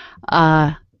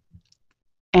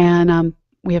 And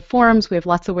we have forums. We have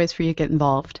lots of ways for you to get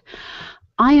involved.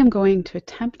 I am going to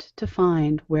attempt to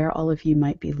find where all of you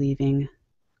might be leaving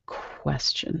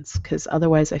questions, because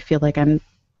otherwise I feel like I'm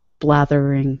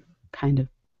blathering kind of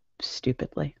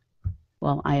stupidly.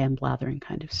 Well, I am blathering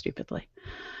kind of stupidly.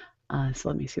 So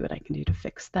let me see what I can do to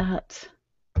fix that.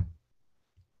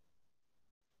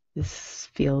 This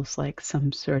feels like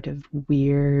some sort of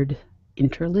weird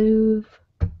interlude.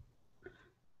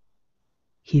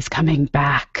 He's coming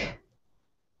back.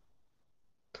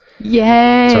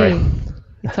 Yay! Sorry.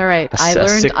 It's all right. I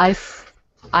learned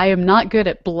I am not good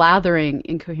at blathering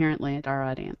incoherently at our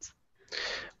audience.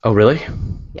 Oh, really?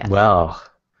 Yes. Well,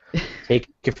 take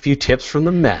a few tips from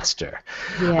the master.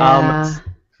 Yeah.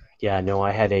 Yeah. No, I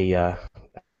had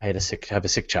a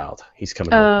sick child. He's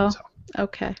coming home. So.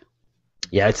 Okay.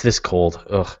 Yeah, it's this cold.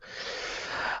 Ugh.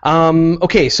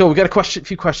 Okay, so we've got a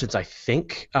few questions, I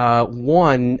think.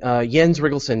 One, Jens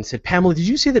Riggleson said, Pamela, did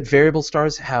you say that variable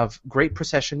stars have great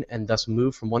precession and thus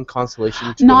move from one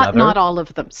constellation to another? Not all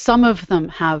of them. Some of them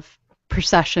have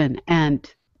precession,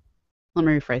 and let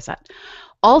me rephrase that.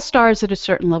 All stars at a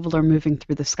certain level are moving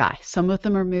through the sky. Some of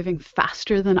them are moving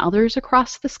faster than others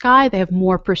across the sky. They have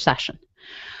more precession.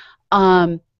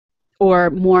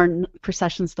 Or more,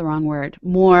 precession's the wrong word,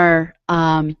 more...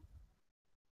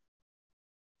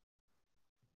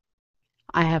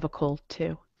 I have a cold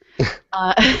too.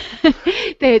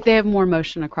 They have more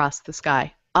motion across the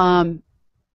sky, and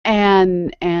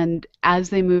as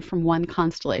they move from one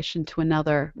constellation to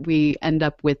another, we end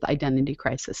up with identity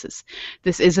crises.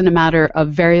 This isn't a matter of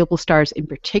variable stars in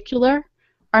particular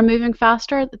are moving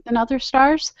faster than other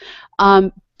stars,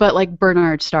 but like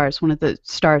Bernard stars, one of the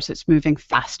stars that's moving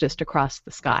fastest across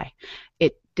the sky.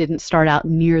 It didn't start out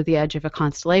near the edge of a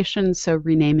constellation, so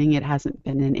renaming it hasn't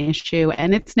been an issue,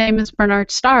 and its name is Bernard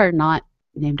star, not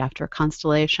named after a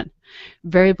constellation.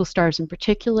 Variable stars in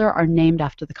particular are named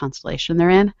after the constellation they're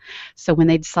in, so when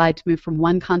they decide to move from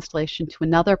one constellation to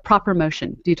another, proper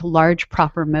motion, due to large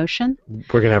proper motion...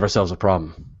 We're going to have ourselves a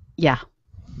problem. Yeah.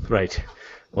 Right.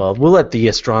 Well, we'll let the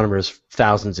astronomers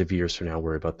thousands of years from now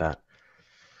worry about that.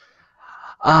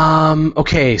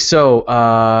 Okay,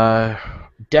 so...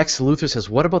 Dex Luther says,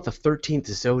 what about the 13th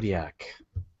Zodiac?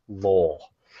 Lol.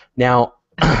 Now,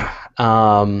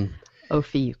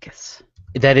 Ophiuchus.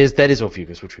 That is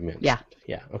Ophiuchus, which we mentioned. Yeah.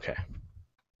 Yeah, okay.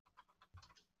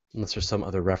 Unless there's some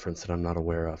other reference that I'm not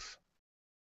aware of.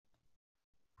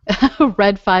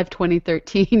 Red 5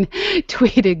 2013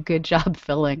 tweeted, good job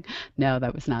filling. No,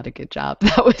 that was not a good job.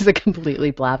 That was a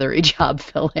completely blathery job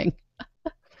filling.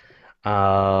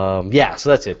 Yeah, so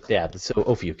that's it. Yeah, so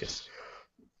Ophiuchus.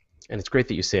 And it's great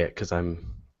that you say it, because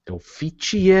I'm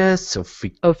Ophiuchus.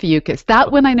 Ophiuchus.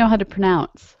 That one I know how to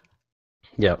pronounce.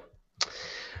 Yep.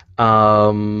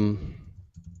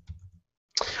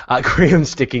 Graham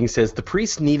Sticking says the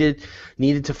priests needed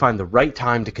to find the right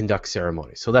time to conduct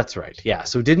ceremonies. So that's right. Yeah.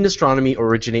 So didn't astronomy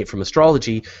originate from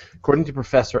astrology? According to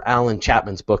Professor Alan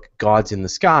Chapman's book Gods in the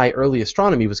Sky, early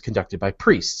astronomy was conducted by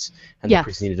priests, and yes. The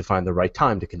priests needed to find the right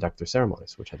time to conduct their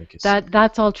ceremonies, which I think is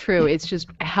that's all true. It's just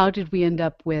how did we end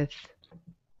up with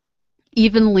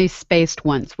evenly spaced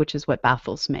ones, which is what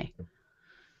baffles me.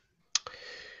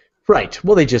 Right.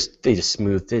 Well, they just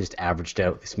averaged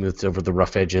out. They smoothed over the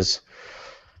rough edges.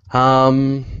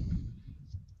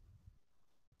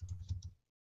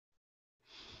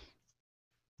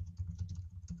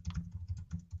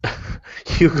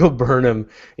 Hugo Burnham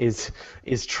is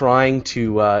trying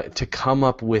to come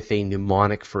up with a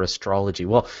mnemonic for astrology.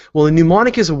 Well, a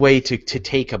mnemonic is a way to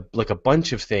take a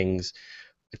bunch of things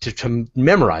to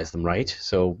memorize them, right?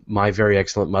 So my very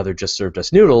excellent mother just served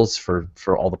us noodles for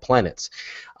all the planets.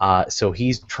 So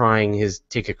he's trying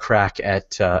take a crack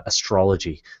at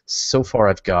astrology. So far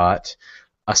I've got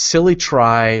a silly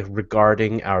try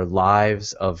regarding our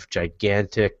lives of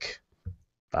gigantic,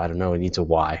 I don't know, it needs a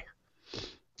Y.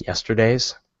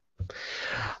 Yesterdays.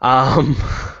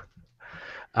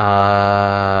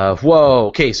 Whoa.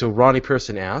 Okay, so Ronnie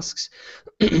Pearson asks,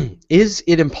 is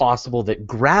it impossible that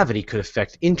gravity could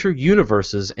affect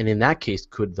inter-universes, and in that case,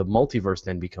 could the multiverse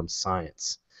then become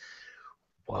science?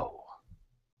 Whoa.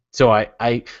 So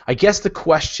I guess the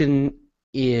question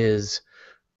is,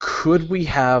 could we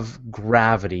have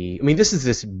gravity? I mean, this is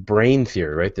this brain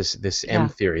theory, right? This M Yeah,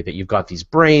 theory that you've got these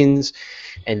brains,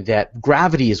 and that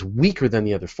gravity is weaker than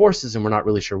the other forces, and we're not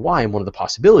really sure why. And one of the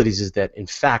possibilities is that, in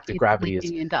fact, that it's gravity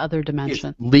leaking into other is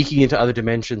dimensions. leaking into other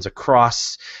dimensions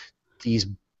across these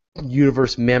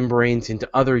universe membranes into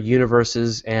other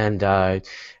universes, and the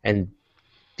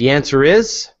answer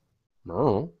is, I don't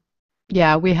know.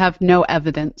 Yeah, we have no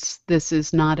evidence. This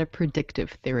is not a predictive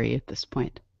theory at this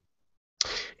point.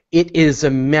 It is a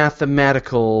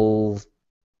mathematical.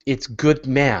 It's good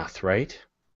math, right?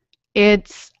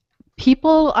 It's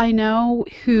people I know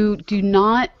who do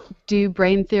not do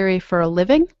brain theory for a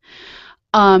living,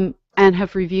 and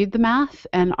have reviewed the math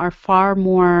and are far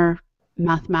more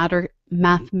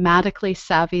mathematically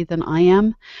savvy than I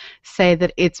am, say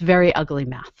that it's very ugly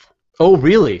math. Oh,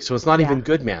 really? So it's not Yeah. even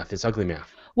good math. It's ugly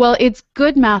math. Well, it's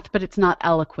good math, but it's not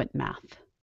eloquent math.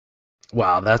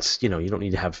 Wow, that's, you don't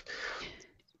need to have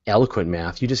eloquent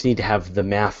math. You just need to have the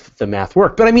math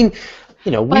work. But I mean,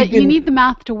 we've But you been need the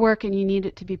math to work, and you need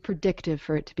it to be predictive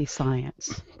for it to be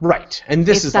science. right. And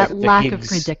this It's is like that the lack of Higgs.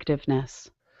 predictiveness.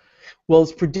 Well,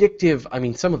 it's predictive. I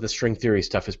mean, some of the string theory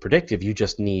stuff is predictive. You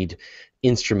just need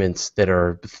instruments that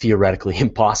are theoretically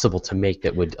impossible to make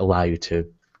that would allow you to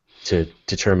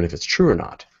determine if it's true or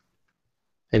not.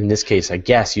 And in this case, I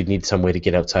guess you'd need some way to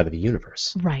get outside of the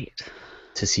universe Right.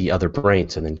 to see other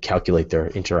brains and then calculate their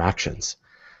interactions.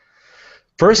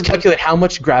 First, calculate how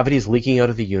much gravity is leaking out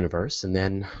of the universe, and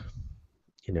then,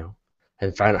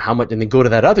 and find out how much, and then go to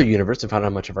that other universe and find out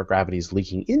how much of our gravity is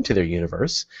leaking into their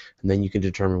universe, and then you can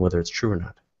determine whether it's true or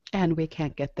not. And we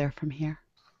can't get there from here.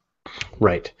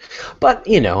 Right. But,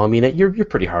 I mean, you're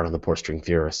pretty hard on the poor string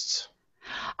theorists.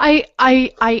 I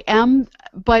am,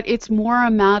 but it's more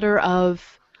a matter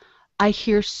of I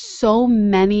hear so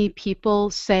many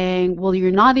people saying, well, you're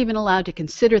not even allowed to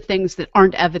consider things that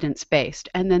aren't evidence-based.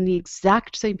 And then the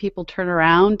exact same people turn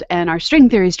around and are string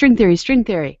theory, string theory, string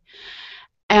theory.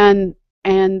 And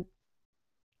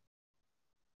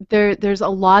there's a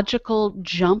logical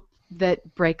jump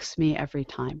that breaks me every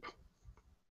time.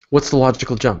 What's the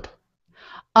logical jump?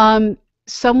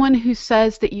 Someone who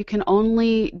says that you can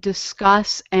only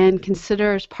discuss and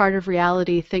consider as part of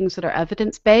reality things that are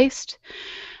evidence-based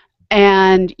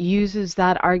and uses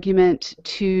that argument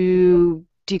to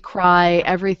decry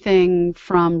everything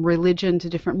from religion to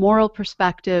different moral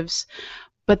perspectives,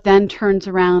 but then turns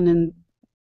around and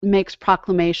makes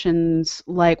proclamations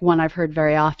like one I've heard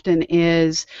very often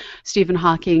is Stephen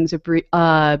Hawking's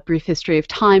A Brief History of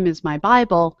Time is my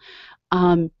Bible.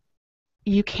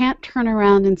 You can't turn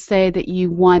around and say that you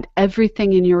want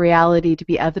everything in your reality to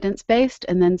be evidence-based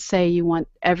and then say you want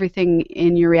everything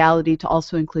in your reality to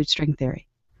also include string theory.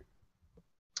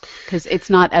 Because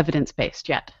it's not evidence-based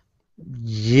yet.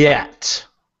 Yet.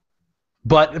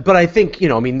 But I think,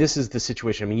 I mean, this is the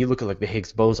situation. I mean, you look at like the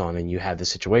Higgs boson, and you had the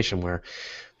situation where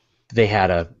they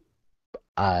had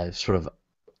a sort of,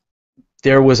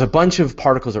 there was a bunch of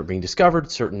particles that were being discovered,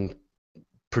 certain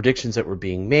predictions that were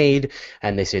being made,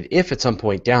 and they said if at some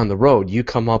point down the road you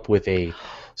come up with a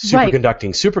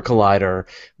superconducting super collider,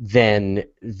 then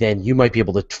you might be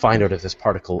able to find out if this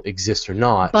particle exists or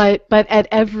not. But at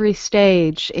every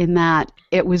stage in that,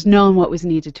 it was known what was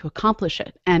needed to accomplish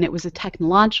it, and it was a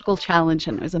technological challenge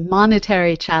and it was a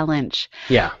monetary challenge.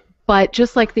 Yeah. But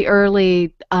just like the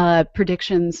early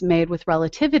predictions made with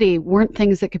relativity weren't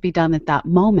things that could be done at that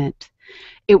moment,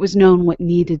 it was known what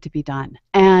needed to be done.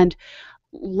 And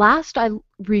last I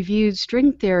reviewed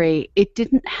string theory, it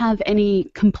didn't have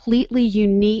any completely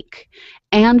unique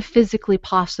and physically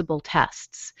possible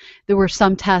tests. There were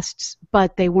some tests,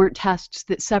 but they weren't tests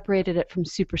that separated it from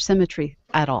supersymmetry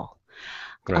at all.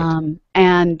 Right.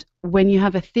 And when you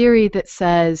have a theory that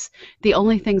says the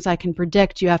only things I can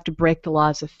predict, you have to break the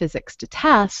laws of physics to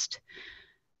test,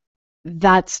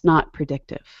 that's not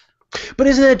predictive. But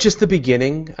isn't that just the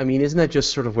beginning? I mean, isn't that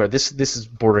just sort of where this is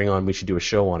bordering on? We should do a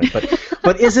show on it.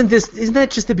 But isn't that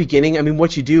just the beginning? I mean,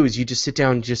 what you do is you just sit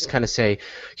down and just kind of say,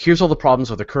 here's all the problems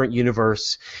with the current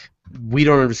universe. We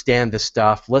don't understand this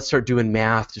stuff. Let's start doing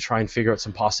math to try and figure out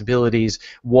some possibilities.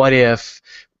 What if,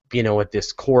 at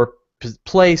this core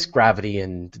place, gravity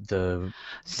and the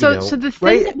So the thing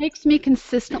right? that makes me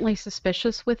consistently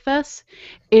suspicious with this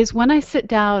is when I sit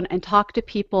down and talk to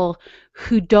people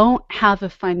who don't have a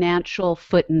financial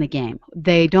foot in the game.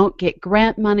 They don't get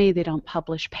grant money, they don't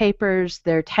publish papers,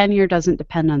 their tenure doesn't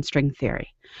depend on string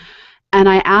theory. and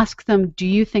I ask them, do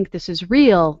you think this is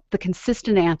real? The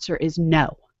consistent answer is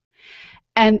no.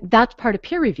 And that's part of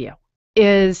peer review,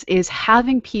 is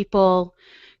having people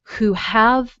who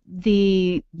have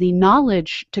the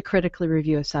knowledge to critically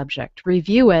review a subject,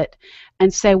 review it,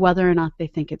 and say whether or not they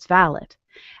think it's valid.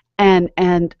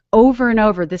 And over and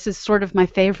over, this is sort of my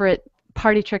favorite.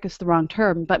 Party trick is the wrong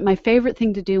term, but my favorite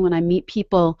thing to do when I meet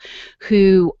people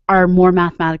who are more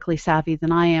mathematically savvy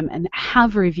than I am and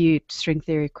have reviewed string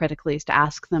theory critically is to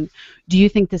ask them, do you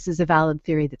think this is a valid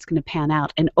theory that's going to pan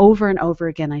out? And over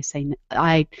again,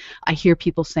 I hear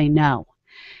people say no.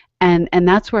 And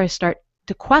that's where I start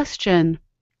to question,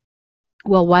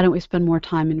 well, why don't we spend more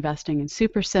time investing in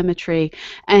supersymmetry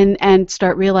and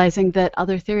start realizing that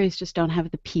other theories just don't have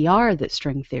the PR that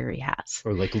string theory has.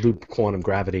 Or like loop quantum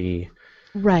gravity.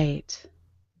 Right.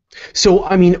 So,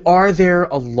 I mean, are there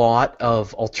a lot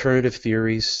of alternative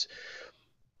theories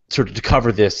sort of to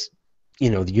cover this,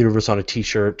 the universe on a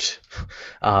t-shirt,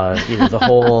 the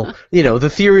whole, the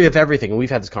theory of everything, and we've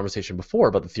had this conversation before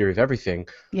about the theory of everything.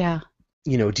 Yeah.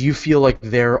 Do you feel like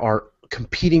there are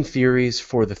competing theories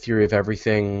for the theory of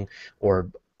everything, or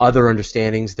other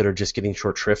understandings that are just getting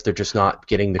short shrift? They're just not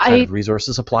getting the kind of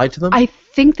resources applied to them? I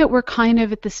think that we're kind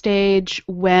of at the stage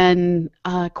when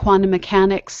quantum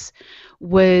mechanics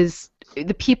was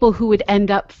the people who would end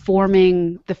up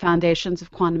forming the foundations of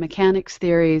quantum mechanics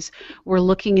theories were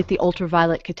looking at the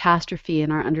ultraviolet catastrophe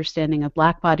and our understanding of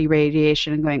blackbody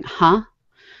radiation and going,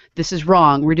 this is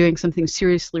wrong. We're doing something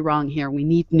seriously wrong here. We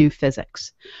need new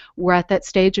physics. We're at that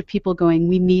stage of people going,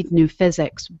 we need new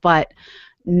physics, but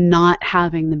not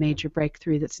having the major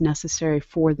breakthrough that's necessary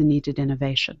for the needed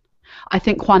innovation. I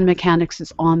think quantum mechanics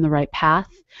is on the right path.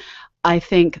 I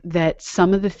think that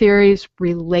some of the theories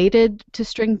related to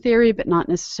string theory, but not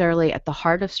necessarily at the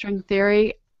heart of string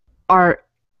theory, are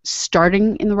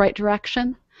starting in the right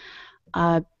direction.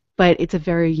 But it's a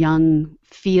very young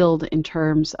field in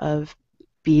terms of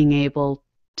being able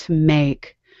to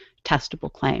make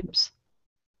testable claims.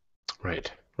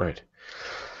 Right.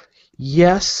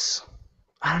 Yes.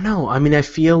 I don't know. I mean, I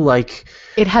feel like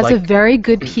it has a very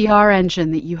good PR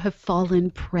engine that you have fallen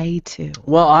prey to.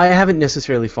 Well, I haven't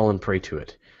necessarily fallen prey to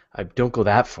it. I don't go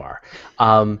that far.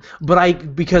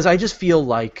 Because I just feel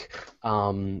like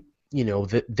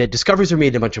that discoveries are made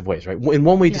in a bunch of ways, right? In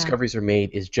one way, discoveries are made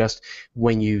is just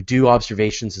when you do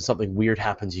observations and something weird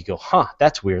happens, you go,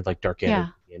 that's weird, like dark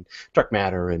energy and dark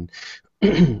matter and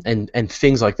and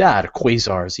things like that, or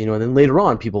quasars, and then later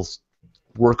on people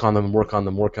work on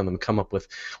them, come up with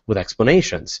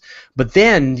explanations. But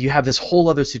then you have this whole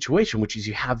other situation, which is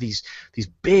you have these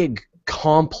big,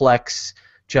 complex,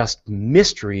 just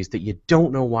mysteries that you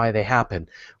don't know why they happen.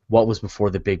 What was before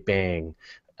the Big Bang?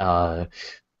 How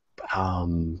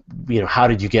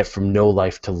did you get from no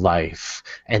life to life?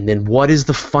 And then what is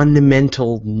the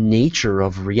fundamental nature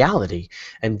of reality?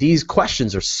 And these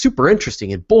questions are super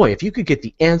interesting. And boy, if you could get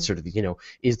the answer to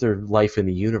is there life in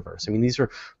the universe? I mean, these are,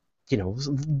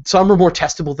 some are more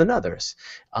testable than others.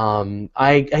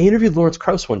 I interviewed Lawrence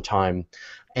Krauss one time,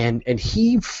 and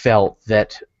he felt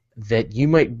that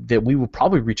we will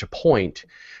probably reach a point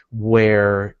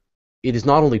where it is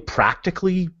not only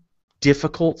practically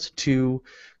difficult to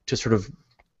sort of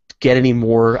get any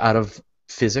more out of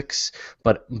physics,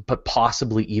 but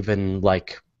possibly even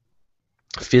like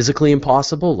physically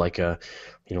impossible, like a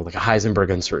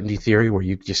Heisenberg uncertainty theory, where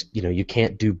you just you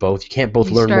can't do both. You can't both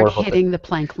learn more. You start hitting the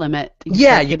Planck limit. You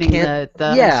can't.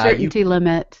 The uncertainty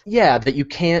limit. Yeah, that you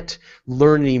can't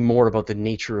learn any more about the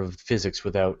nature of physics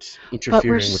without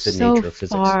interfering with the nature of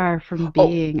physics. But we're so far from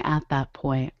being at that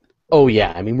point. Oh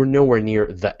yeah, I mean we're nowhere near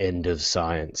the end of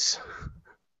science.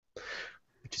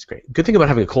 Which is great. Good thing about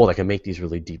having a cold, I can make these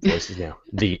really deep voices now.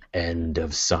 The end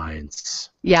of science.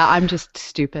 Yeah, I'm just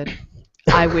stupid.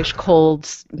 I wish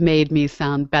colds made me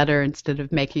sound better instead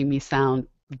of making me sound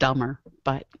dumber,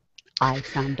 but I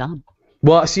sound dumb.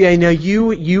 Well, see, I know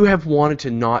you have wanted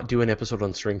to not do an episode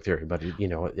on string theory, but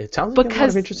it sounds like a lot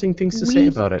of interesting things to say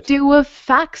about it. Do a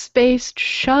facts-based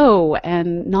show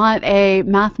and not a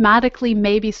mathematically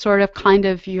maybe sort of kind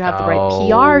of you have the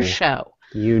right PR show.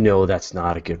 That's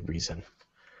not a good reason.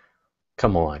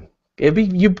 Come on, it'd be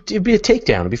a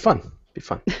takedown. It'd be fun.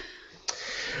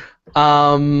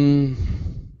 And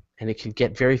it can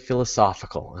get very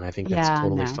philosophical, and I think that's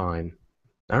totally fine.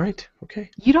 All right,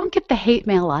 okay. You don't get the hate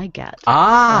mail I get.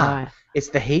 It's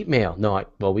the hate mail. No,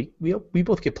 we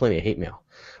both get plenty of hate mail,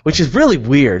 which is really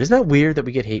weird. Isn't that weird that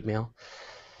we get hate mail?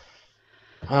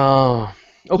 Oh,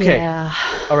 okay. Yeah.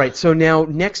 All right. So now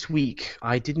next week,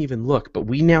 I didn't even look, but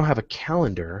we now have a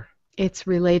calendar. It's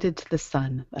related to the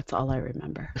sun. That's all I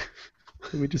remember.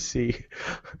 Let me just see.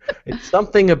 It's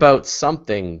something about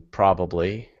something,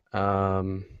 probably.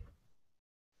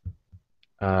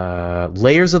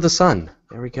 Layers of the Sun.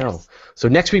 There we go. Yes. So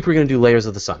next week we're going to do Layers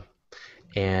of the Sun.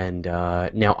 And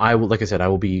now I will, like I said, I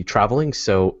will be traveling,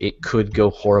 so it could go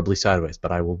horribly sideways.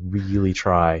 But I will really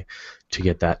try to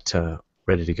get that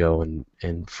ready to go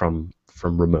and from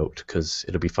remote, because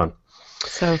it'll be fun.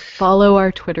 So follow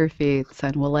our Twitter feeds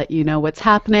and we'll let you know what's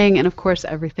happening. And of course,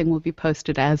 everything will be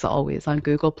posted as always on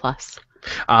Google+.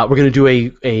 We're going to do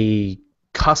a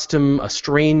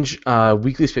strange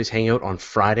weekly space hangout on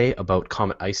Friday about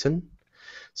Comet Ison.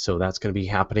 So that's going to be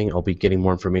happening. I'll be getting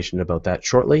more information about that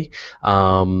shortly.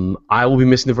 I will be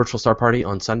missing the virtual star party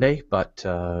on Sunday, but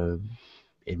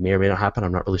it may or may not happen.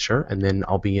 I'm not really sure. And then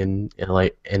I'll be in LA,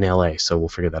 so we'll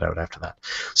figure that out after that.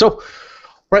 So,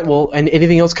 right. Well, and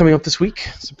anything else coming up this week?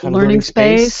 Some kind of Learning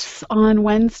space on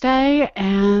Wednesday,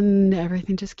 and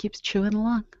everything just keeps chewing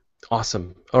along.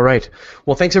 Awesome. All right.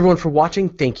 Well, thanks everyone for watching.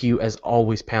 Thank you, as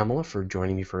always, Pamela, for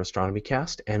joining me for Astronomy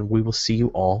Cast, and we will see you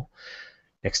all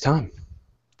next time.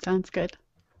 Sounds good.